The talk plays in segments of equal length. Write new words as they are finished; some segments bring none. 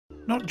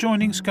Not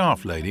joining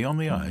Scarf Lady on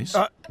the ice?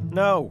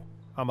 No.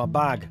 I'm a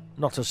bag,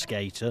 not a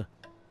skater.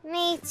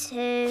 Me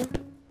too.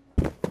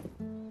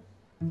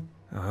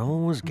 I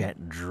always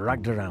get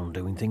dragged around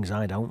doing things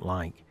I don't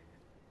like.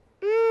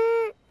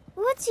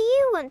 What do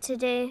you want to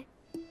do?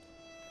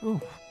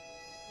 Ooh,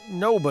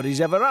 nobody's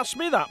ever asked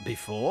me that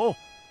before.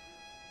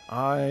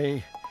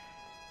 I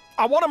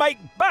want to make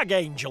bag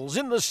angels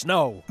in the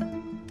snow.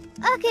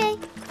 Okay,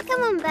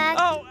 come on, Bag.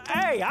 Oh,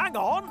 hey, hang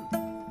on.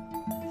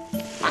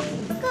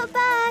 Got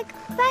Bag.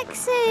 Back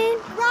soon.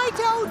 Right,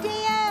 oh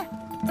dear.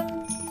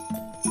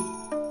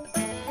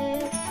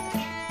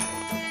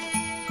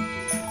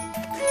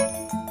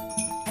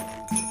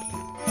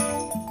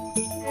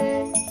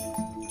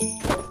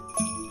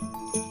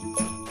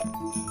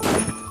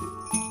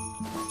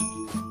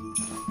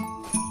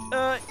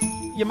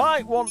 You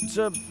might want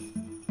to,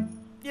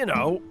 you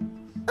know.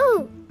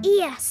 Oh,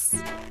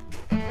 yes.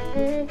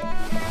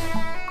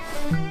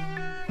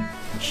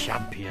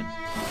 Champion.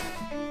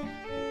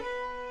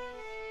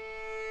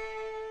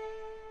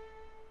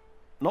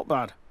 Not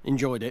bad.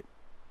 Enjoyed it.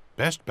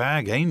 Best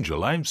bag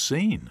angel I've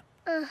seen.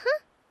 Uh-huh.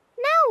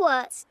 Now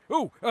what?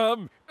 Ooh,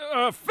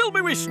 fill me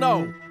with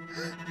snow.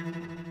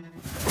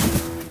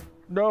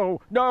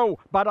 No,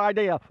 bad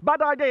idea.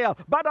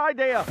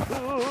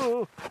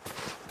 Ooh.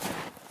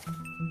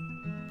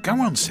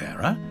 Go on,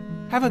 Sarah.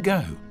 Have a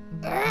go.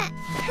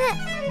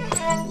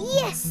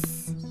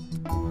 Yes.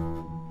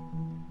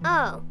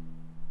 Oh.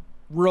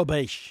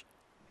 Rubbish.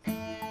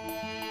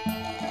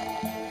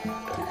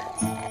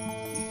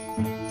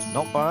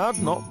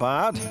 Not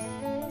bad.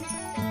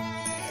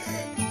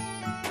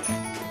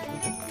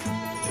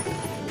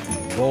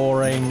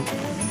 Boring.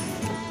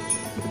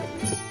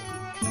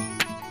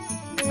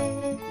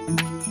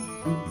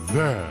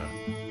 There.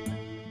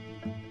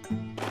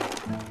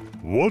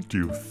 What do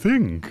you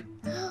think?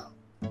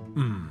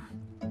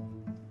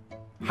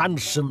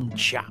 Handsome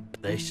chap,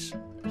 this.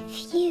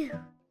 Phew.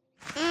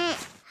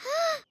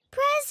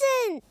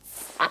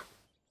 Presents! I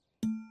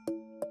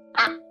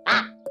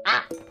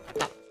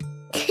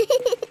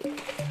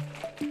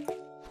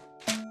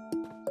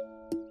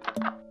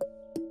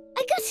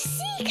got a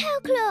sea cow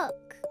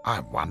clock. I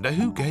wonder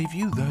who gave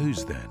you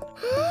those then.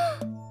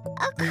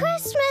 A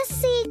Christmas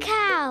sea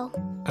cow.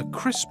 A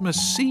Christmas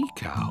sea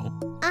cow?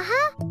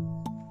 Uh-huh.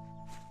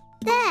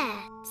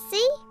 There,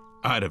 see?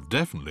 I'd have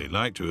definitely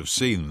liked to have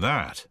seen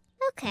that.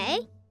 Okay.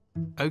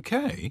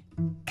 OK.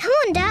 Come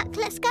on, Duck,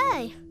 let's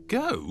go.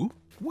 Go?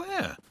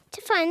 Where?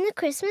 To find the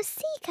Christmas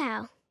sea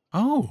cow.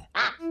 Oh.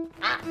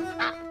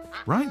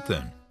 Right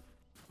then.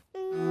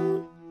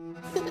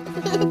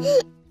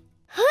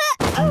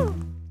 Oh.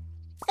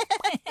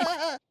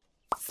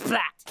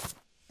 Splat.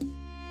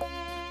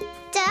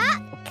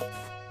 Duck.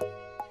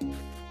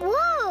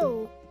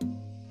 Whoa.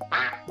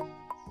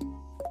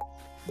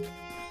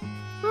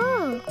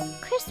 Oh,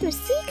 Christmas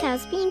sea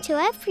cow's been to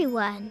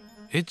everyone.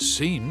 It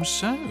seems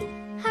so.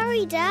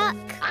 Hurry, Duck.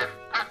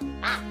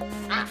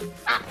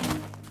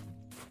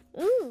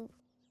 Ooh.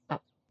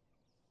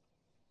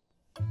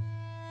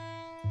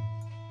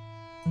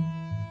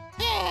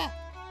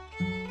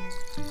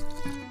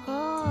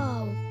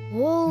 Oh,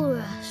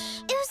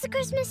 walrus. It was the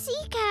Christmas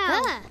sea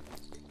cow. Ah.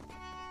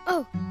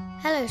 Oh,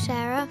 hello,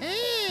 Sarah.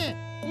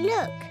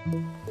 Look.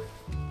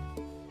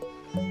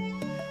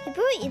 He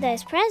brought you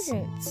those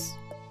presents.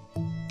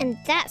 And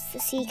that's the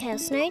sea cow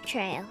snow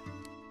trail.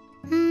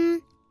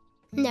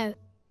 No.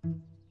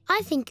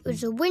 I think it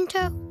was a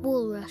winter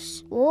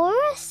walrus.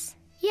 Walrus?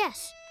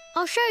 Yes,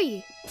 I'll show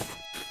you.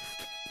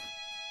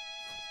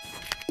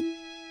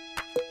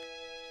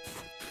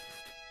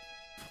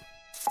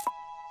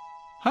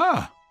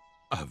 Ah,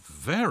 a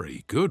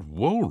very good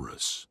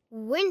walrus.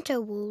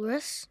 Winter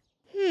walrus?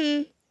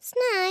 It's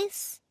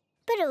nice.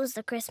 But it was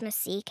the Christmas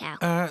sea cow.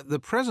 The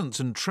presents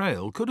and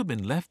trail could have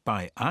been left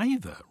by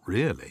either,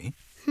 really.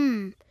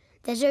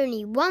 There's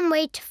only one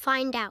way to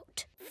find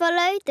out.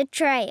 Follow the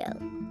trail.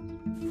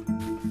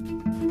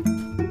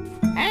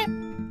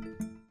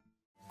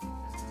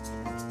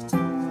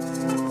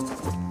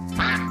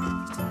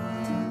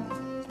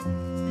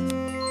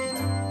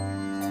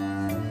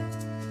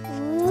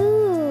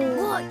 Ooh.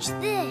 Watch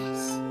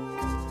this.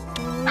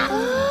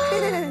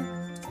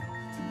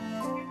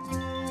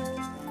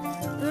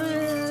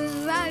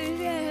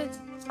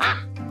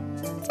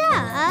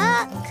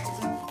 Duck.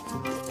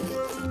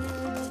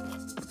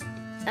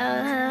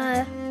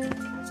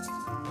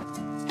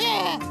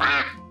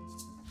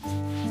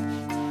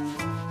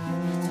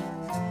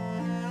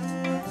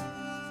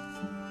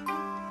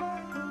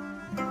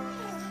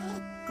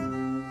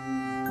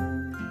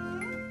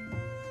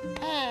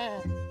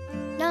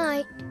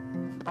 Night.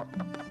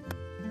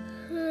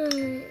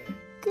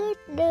 Good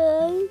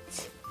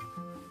night.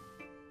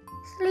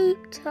 Sleep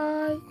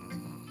tight.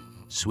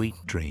 Sweet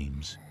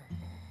dreams.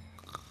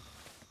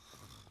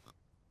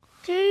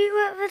 Do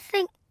you ever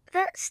think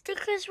that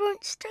stickers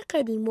won't stick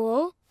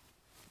anymore?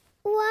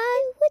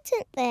 Why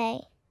wouldn't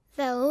they?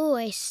 They'll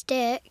always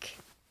stick,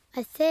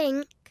 I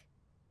think.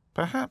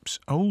 Perhaps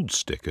old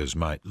stickers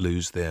might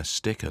lose their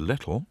stick a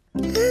little.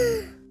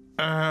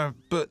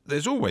 But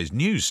there's always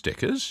new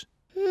stickers.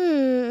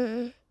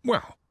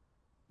 Well,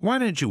 why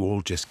don't you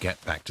all just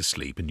get back to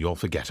sleep and you'll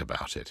forget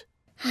about it?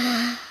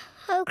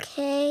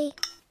 OK.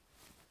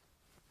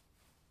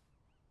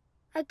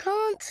 I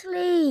can't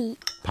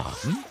sleep.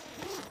 Pardon?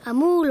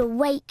 I'm all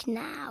awake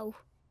now.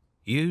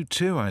 You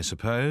too, I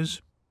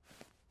suppose.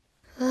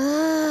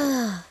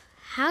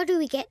 How do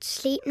we get to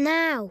sleep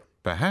now?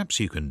 Perhaps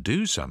you can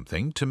do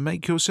something to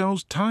make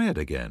yourselves tired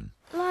again.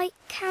 Like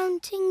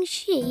counting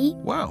sheep?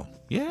 Well,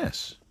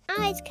 yes.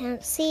 I'd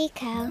count sea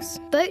cows.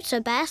 Boats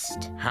are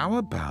best. How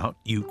about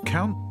you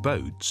count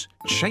boats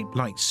shaped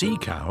like sea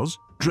cows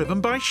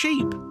driven by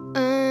sheep?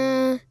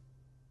 Oh,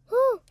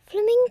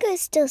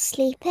 Flamingo's still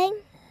sleeping.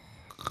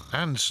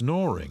 And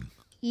snoring.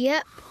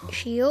 Yep,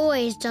 she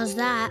always does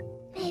that.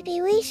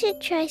 Maybe we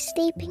should try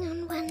sleeping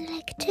on one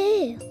leg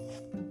too.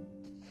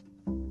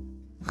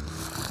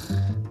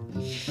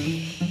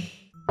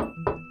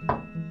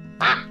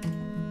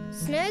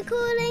 Snow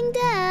calling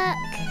duck.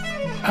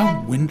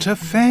 A winter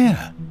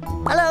fair.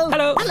 Hello.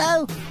 Hello.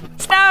 Hello.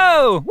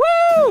 Snow!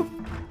 Woo!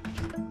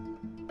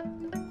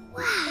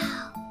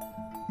 Wow.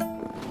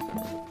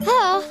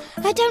 Oh,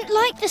 I don't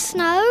like the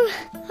snow.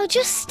 I'll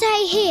just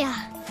stay here.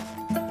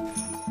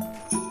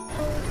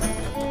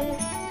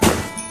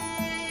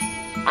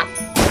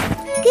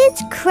 Good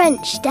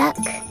crunch, duck.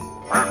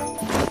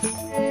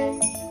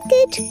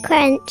 Good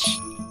crunch.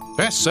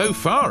 Best so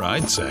far,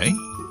 I'd say.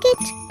 Good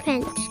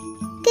crunch.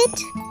 Good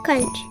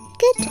crunch.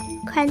 Good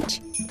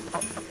crunch.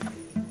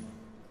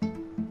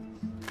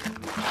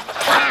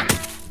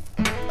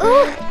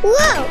 Oh,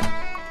 whoa!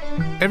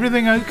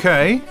 Everything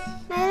okay?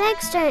 My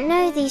legs don't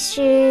know these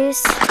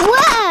shoes.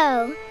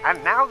 Whoa!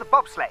 And now the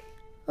bobsleigh.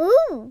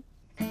 Ooh.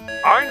 1,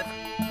 2,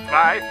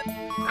 3.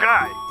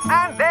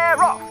 And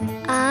they're off.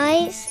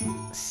 Eyes,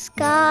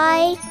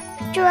 sky,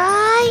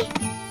 dry.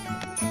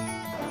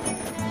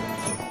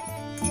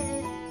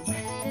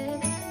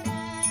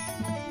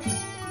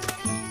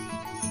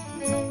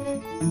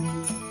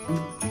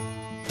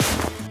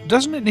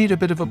 Doesn't it need a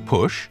bit of a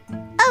push?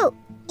 Oh,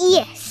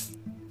 yes.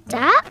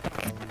 Duck?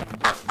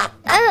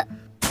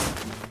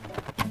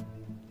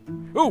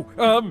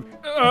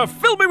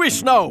 Fill me with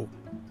snow.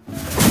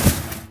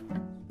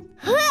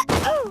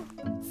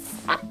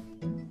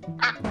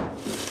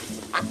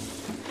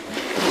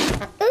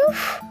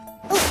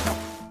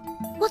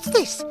 What's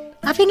this?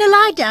 Having a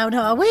lie down,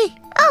 are we?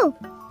 Oh,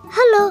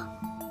 hello.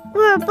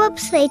 We're a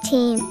bobsleigh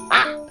team.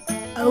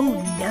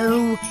 Oh,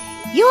 no.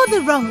 You're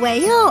the wrong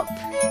way up.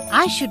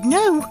 I should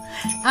know.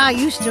 I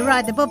used to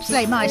ride the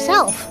bobsleigh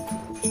myself.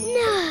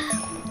 No.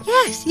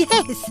 Yes,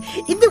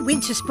 in the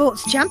Winter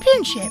Sports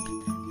Championship,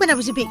 when I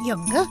was a bit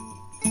younger.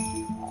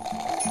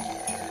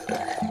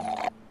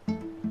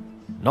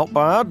 Not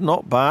bad,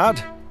 not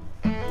bad.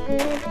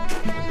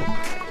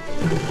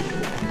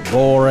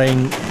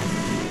 Boring.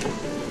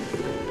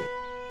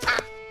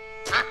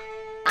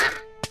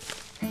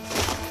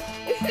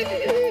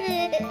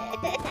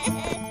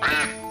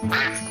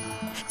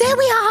 There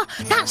we are.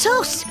 That's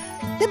us.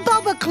 The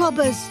Bobber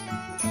Clubbers.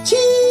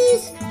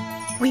 Cheese!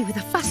 We were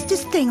the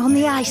fastest thing on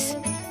the ice.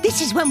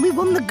 This is when we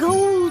won the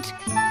gold.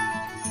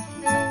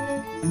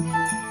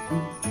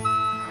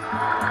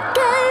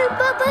 Go,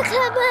 Bobber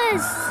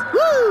Clubbers!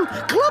 Woo!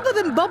 Clubber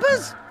them,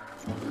 Bobbers!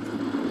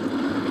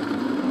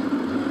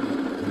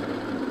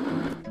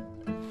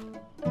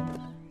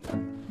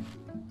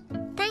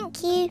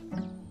 Thank you.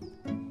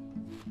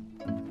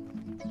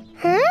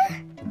 Huh?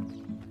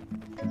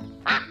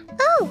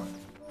 Oh.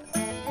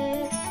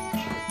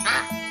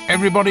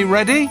 Everybody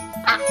ready?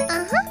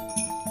 Uh-huh.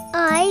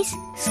 Eyes,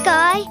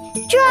 sky,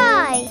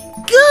 dry.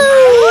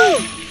 Go!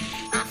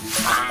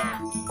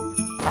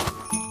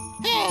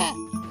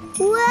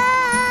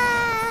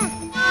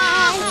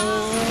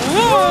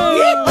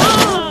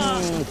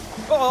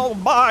 All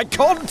my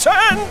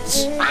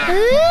contents!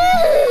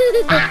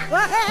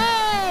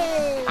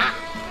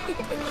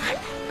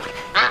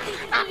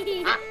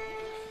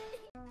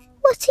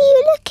 What are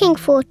you looking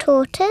for,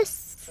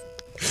 Tortoise?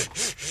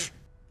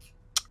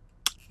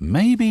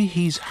 Maybe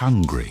he's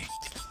hungry.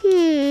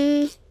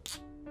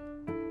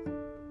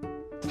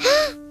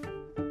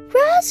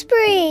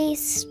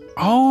 Raspberries!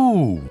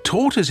 Oh,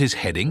 Tortoise is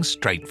heading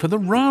straight for the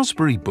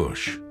raspberry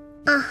bush.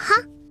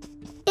 Uh-huh.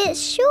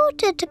 It's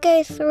shorter to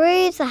go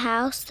through the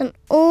house than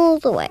all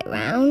the way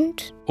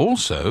round.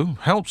 Also,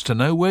 helps to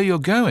know where you're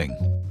going.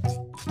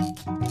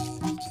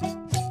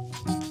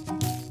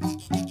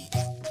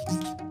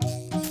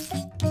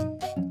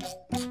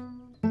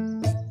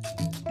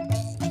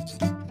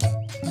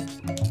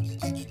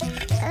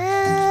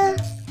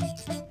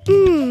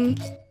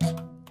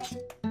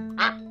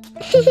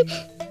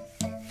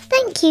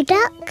 Thank you,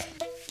 Duck.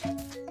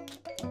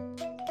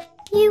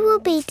 You will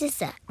be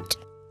dessert.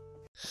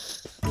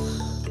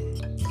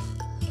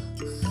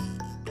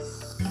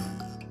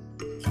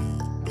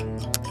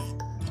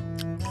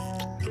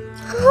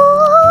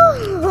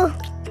 Oh.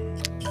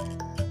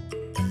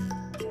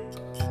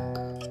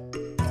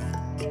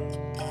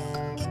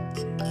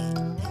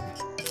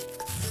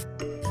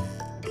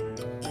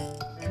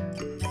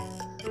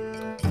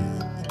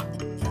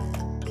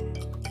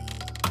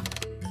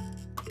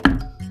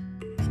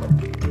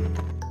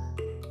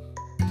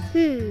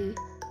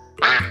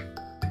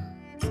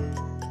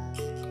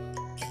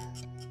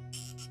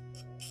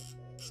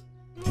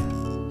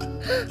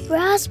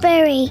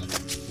 Raspberry.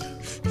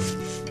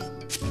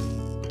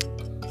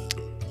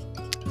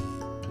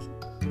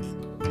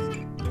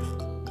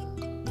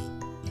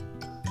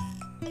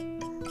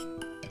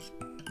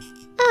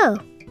 Oh.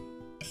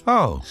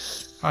 Oh,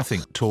 I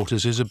think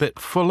Tortoise is a bit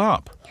full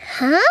up.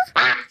 Huh?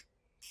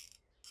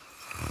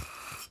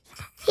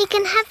 He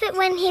can have it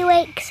when he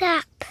wakes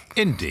up.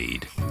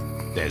 Indeed.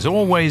 There's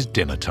always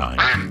dinner time.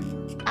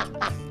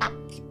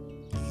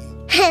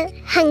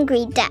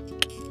 Hungry duck.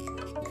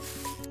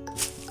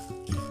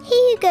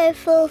 Here you go,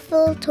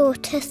 full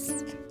tortoise.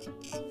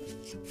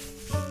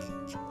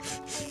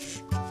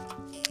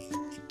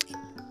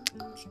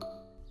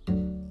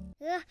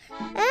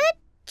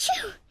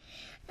 Achoo!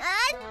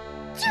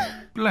 Achoo!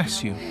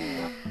 Bless you.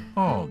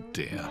 Oh,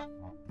 dear.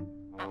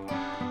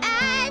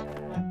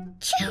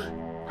 Achoo!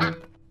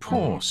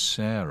 Poor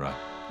Sarah.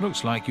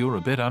 Looks like you're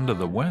a bit under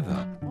the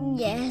weather.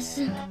 Yes.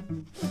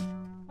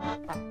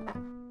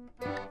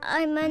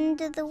 I'm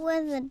under the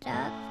weather,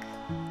 Duck.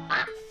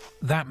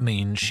 That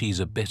means she's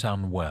a bit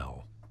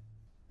unwell.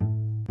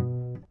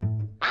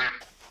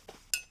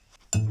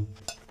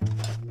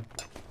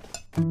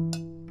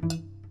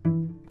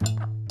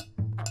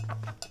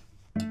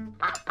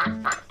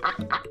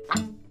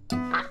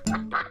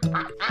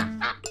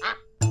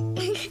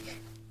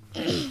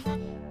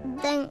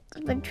 Thanks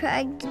for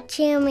trying to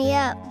cheer me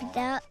up,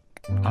 Duck.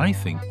 I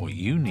think what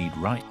you need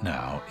right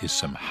now is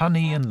some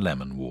honey and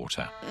lemon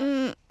water.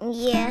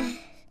 Yeah.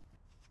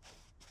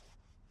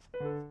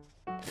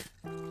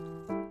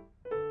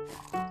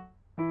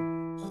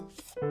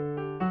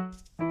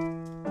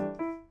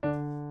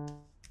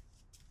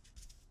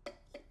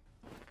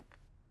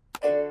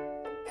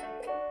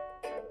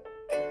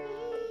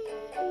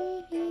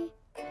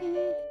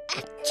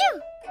 Achoo!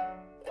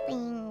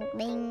 Bing,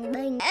 bing,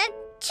 bing.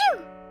 Achoo!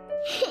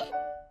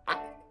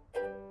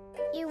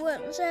 You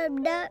want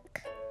some,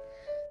 Duck?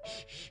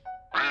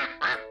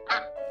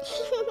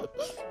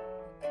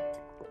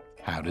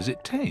 How does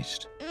it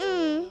taste?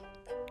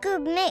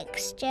 Good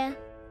mixture.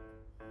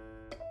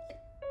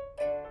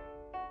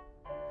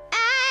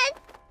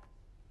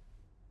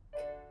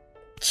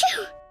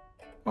 Achoo!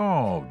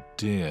 Oh,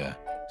 dear.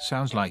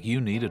 Sounds like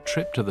you need a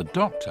trip to the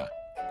doctor.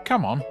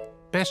 Come on,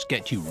 best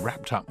get you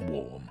wrapped up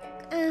warm.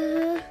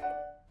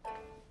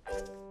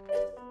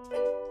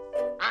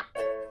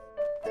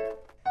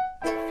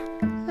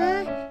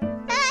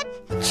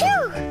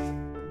 Achoo!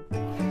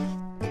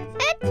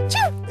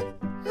 Achoo!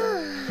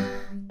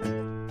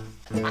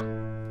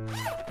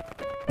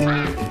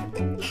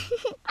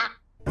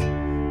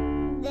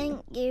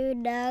 Thank you,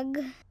 Doug.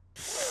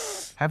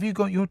 Have you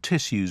got your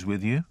tissues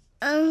with you?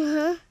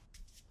 Uh-huh.